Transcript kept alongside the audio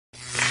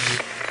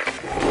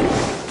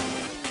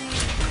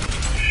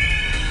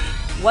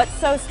What's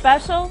so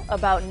special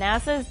about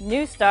NASA's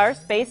NuSTAR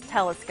space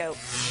telescope?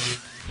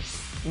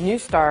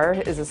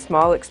 NuSTAR is a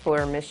small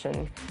explorer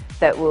mission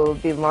that will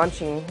be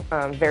launching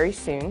very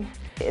soon.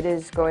 It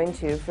is going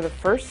to, for the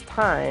first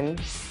time,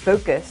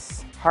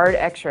 focus hard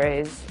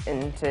X-rays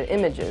into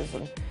images.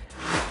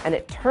 And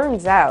it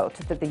turns out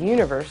that the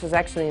universe is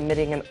actually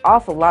emitting an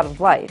awful lot of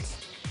light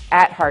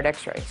at hard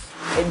X-rays.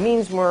 It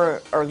means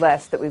more or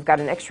less that we've got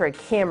an X-ray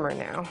camera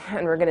now,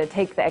 and we're going to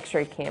take the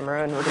X-ray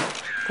camera and we're going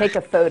to take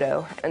a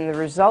photo, and the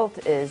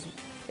result is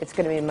it's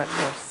going to be a much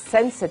more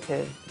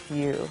sensitive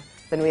view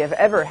than we have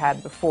ever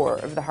had before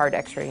of the hard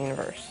X-ray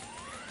universe.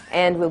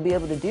 And we'll be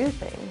able to do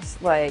things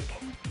like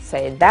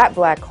say that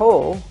black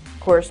hole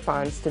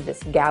corresponds to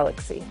this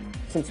galaxy.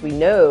 Since we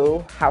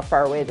know how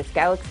far away this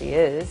galaxy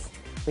is,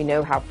 we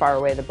know how far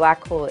away the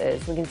black hole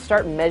is, we can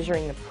start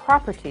measuring the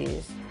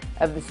properties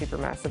of the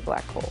supermassive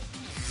black hole.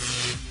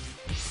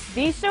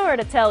 Be sure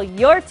to tell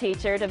your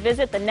teacher to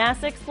visit the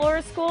NASA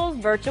Explorer School's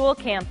virtual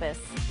campus.